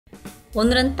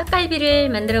오늘은 떡갈비를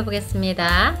만들어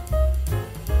보겠습니다.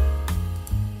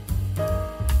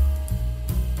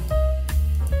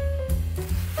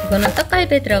 이거는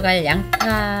떡갈비에 들어갈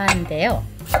양파인데요.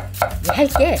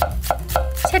 얇게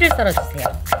채를 썰어 주세요.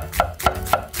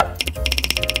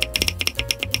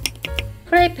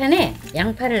 프라이팬에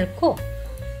양파를 넣고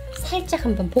살짝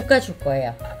한번 볶아 줄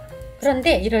거예요.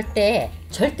 그런데 이럴 때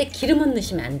절대 기름은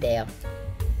넣으시면 안 돼요.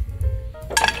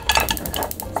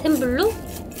 센 불로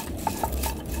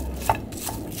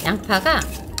양파가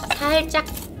살짝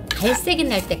갈색이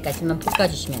날 때까지만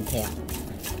볶아주시면 돼요.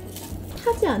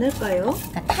 타지 않을까요?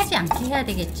 그러니까 타지 않게 해야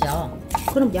되겠죠.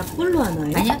 그럼 약불로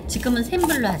하나요? 아니요, 지금은 센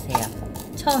불로 하세요.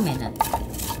 처음에는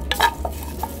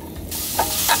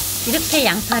이렇게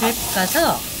양파를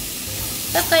볶아서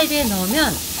떡갈비에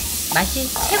넣으면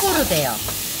맛이 최고로 돼요.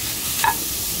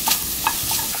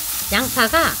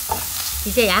 양파가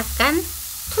이제 약간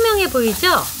투명해 보이죠?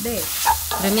 네.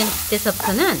 그러면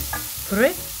그때서부터는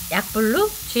불을 약불로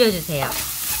줄여주세요.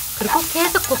 그리고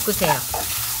계속 볶으세요.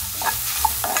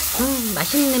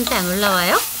 맛있는 냄새 안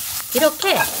올라와요?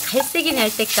 이렇게 갈색이 날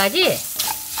때까지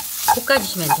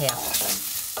볶아주시면 돼요.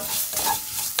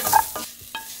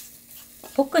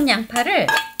 볶은 양파를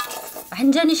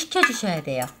완전히 식혀주셔야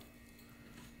돼요.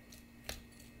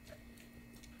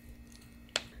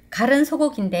 갈은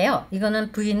소고기인데요.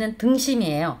 이거는 부위는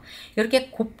등심이에요. 이렇게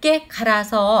곱게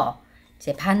갈아서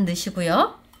이제 반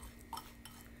넣으시고요.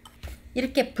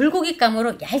 이렇게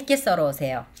불고기감으로 얇게 썰어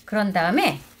오세요. 그런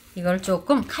다음에 이걸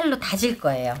조금 칼로 다질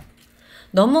거예요.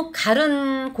 너무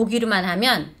갈은 고기로만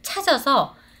하면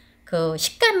차져서 그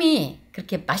식감이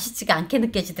그렇게 맛있지가 않게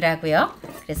느껴지더라고요.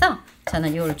 그래서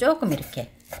저는 이걸 조금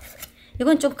이렇게,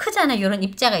 이건 좀 크잖아요. 이런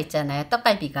입자가 있잖아요.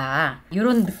 떡갈비가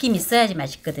이런 느낌이 있어야지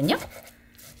맛있거든요.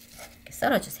 이렇게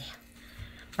썰어주세요.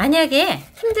 만약에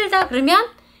힘들다 그러면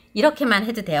이렇게만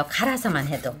해도 돼요. 갈아서만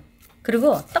해도.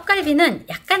 그리고 떡갈비는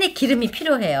약간의 기름이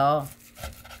필요해요.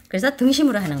 그래서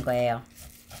등심으로 하는 거예요.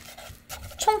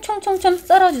 총총총총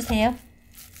썰어주세요.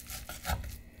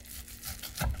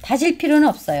 다질 필요는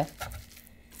없어요.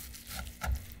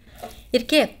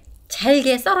 이렇게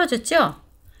잘게 썰어줬죠?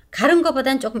 갈은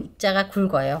것보단 조금 입자가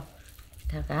굵어요.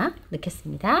 여기다가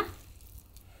넣겠습니다.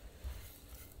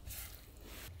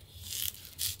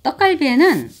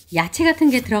 떡갈비에는 야채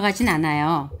같은 게 들어가진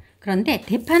않아요. 그런데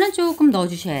대파는 조금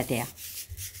넣어주셔야 돼요.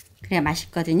 그래야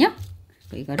맛있거든요.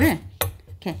 이거를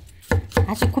이렇게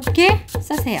아주 곱게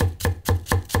써세요.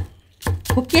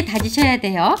 곱게 다지셔야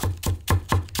돼요.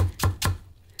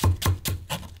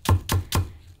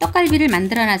 떡갈비를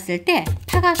만들어 놨을 때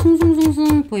파가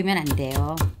숭숭숭숭 보이면 안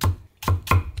돼요.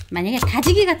 만약에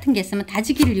다지기 같은 게 있으면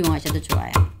다지기를 이용하셔도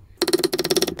좋아요.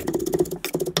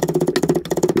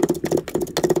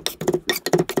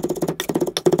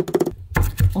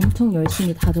 엄청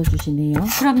열심히 다져주시네요.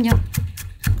 그럼요.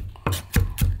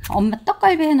 엄마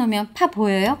떡갈비 해놓으면 파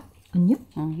보여요? 아니요?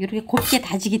 이렇게 곱게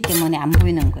다지기 때문에 안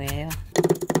보이는 거예요.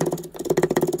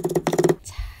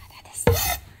 자, 다 됐어요.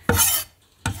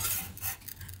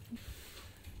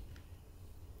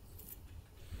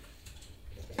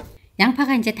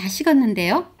 양파가 이제 다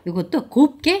식었는데요. 이것도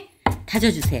곱게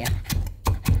다져주세요.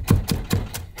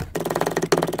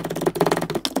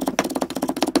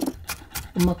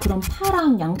 엄마, 그럼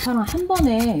파랑 양파랑 한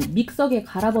번에 믹서기에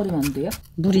갈아버리면 안 돼요?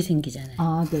 물이 생기잖아요.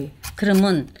 아, 네.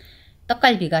 그러면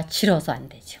떡갈비가 질어서 안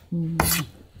되죠.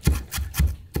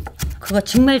 그거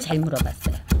정말 잘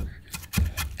물어봤어요.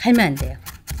 갈면 안 돼요.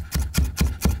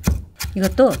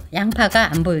 이것도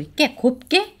양파가 안 보이게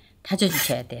곱게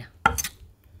다져주셔야 돼요.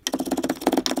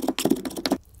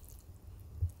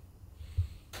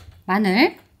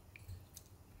 마늘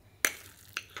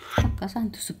섞어서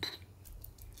한 2스푼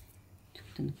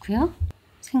정도 넣고요.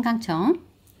 생강청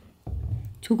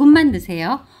조금만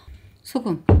넣으세요.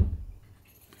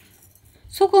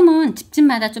 소금은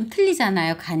집집마다 좀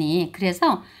틀리잖아요, 간이.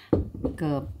 그래서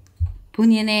그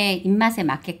본인의 입맛에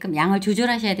맞게끔 양을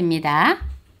조절하셔야 됩니다.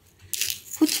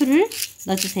 후추를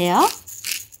넣어주세요.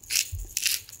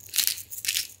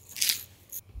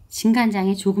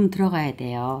 진간장이 조금 들어가야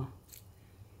돼요.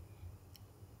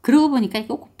 그러고 보니까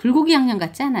이거 불고기 양념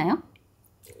같지 않아요?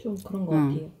 좀 그런 것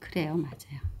같아요. 그래요,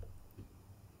 맞아요.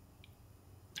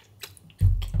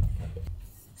 이렇게.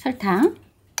 설탕,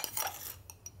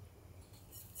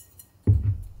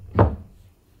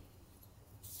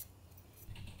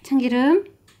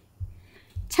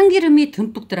 참기름이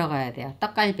듬뿍 들어가야 돼요.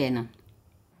 떡갈비에는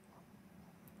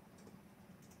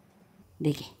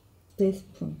 4개.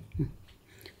 4스푼.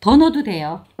 더 넣어도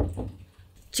돼요.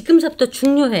 지금서부터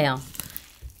중요해요.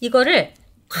 이거를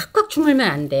꽉꽉 주물면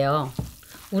안 돼요.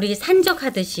 우리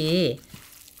산적하듯이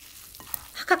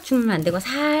확확 주물면 안 되고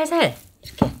살살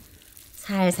이렇게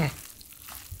살살.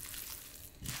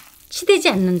 치대지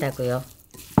않는다고요.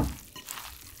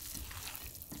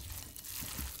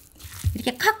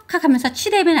 이렇게 칵칵 하면서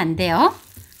치대면 안 돼요.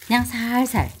 그냥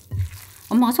살살.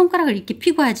 엄마가 손가락을 이렇게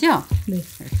피고 하죠? 네.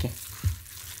 이렇게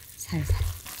살살.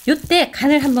 요때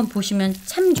간을 한번 보시면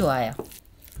참 좋아요.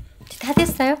 다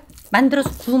됐어요. 만들어서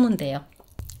구우면 돼요.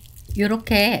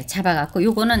 요렇게 잡아갖고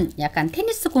요거는 약간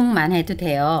테니스 공만 해도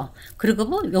돼요. 그리고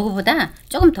뭐 요거보다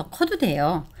조금 더 커도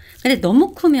돼요. 근데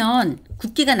너무 크면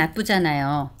굽기가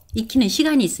나쁘잖아요. 익히는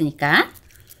시간이 있으니까.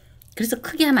 그래서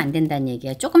크게 하면 안 된다는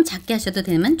얘기예요. 조금 작게 하셔도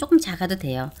되면 조금 작아도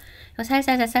돼요.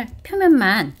 살살살살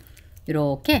표면만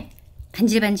이렇게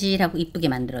반질반질하고 이쁘게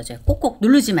만들어줘요. 꼭꼭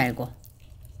누르지 말고.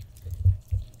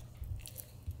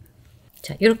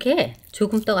 자, 이렇게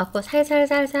조금 떠갖고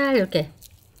살살살살 이렇게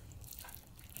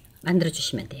만들어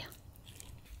주시면 돼요.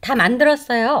 다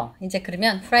만들었어요. 이제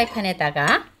그러면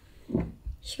프라이팬에다가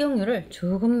식용유를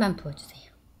조금만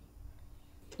부어주세요.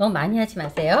 너무 많이 하지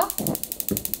마세요.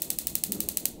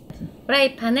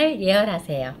 프라이팬을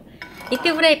예열하세요.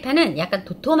 이때 프라이팬은 약간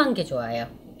도톰한 게 좋아요.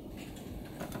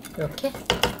 이렇게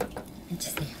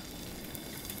앉히세요.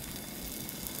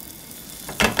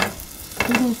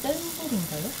 불은 센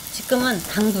불인가요? 지금은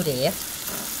강불이에요.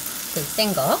 그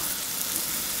센 거.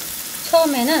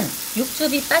 처음에는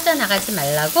육즙이 빠져나가지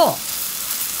말라고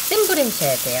센 불에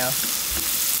하셔야 돼요.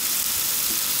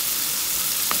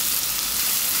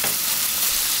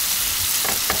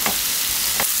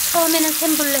 처음에는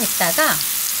센 불로 했다가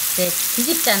이제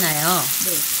뒤집잖아요.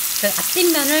 네. 그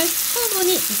앞뒷면을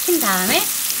충분히 익힌 다음에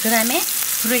그 다음에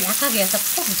불을 약하게 해서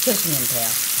푹 익혀주면 돼요.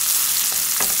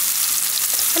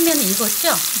 한 면은 익었죠?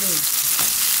 네.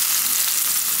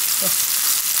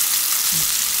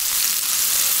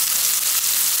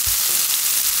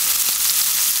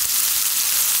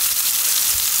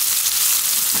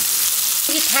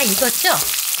 이게 다 익었죠?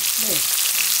 네.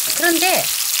 그런데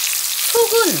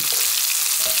속은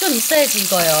좀 있어야지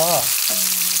익어요.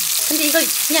 근데 이걸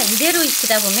그냥 이대로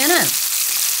익히다 보면은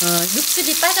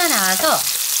육즙이 빠져나와서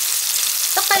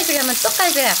떡갈비를 하면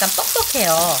떡갈비가 약간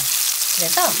뻑뻑해요.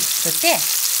 그래서 이렇게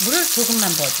물을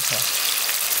조금만 부어주세요.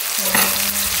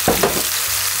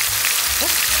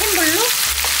 센 불로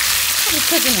탁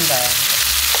익혀주는 거예요.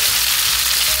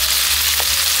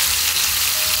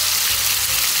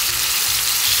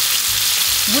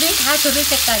 물이 다 졸을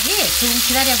때까지 조금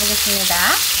기다려 보겠습니다.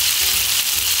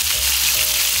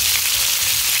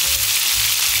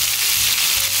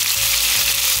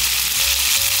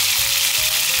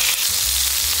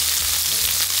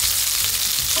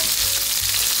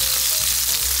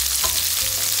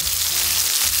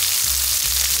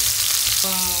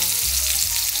 와.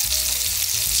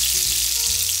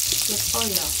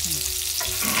 예뻐요.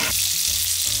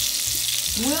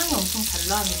 모양이 엄청 잘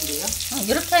나왔는데요?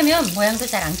 이렇게 하면 모양도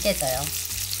잘 안 깨져요.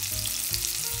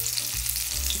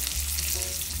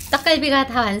 떡갈비가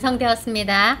다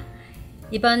완성되었습니다.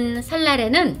 이번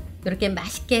설날에는 이렇게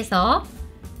맛있게 해서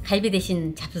갈비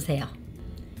대신 잡수세요.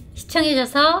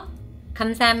 시청해주셔서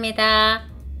감사합니다.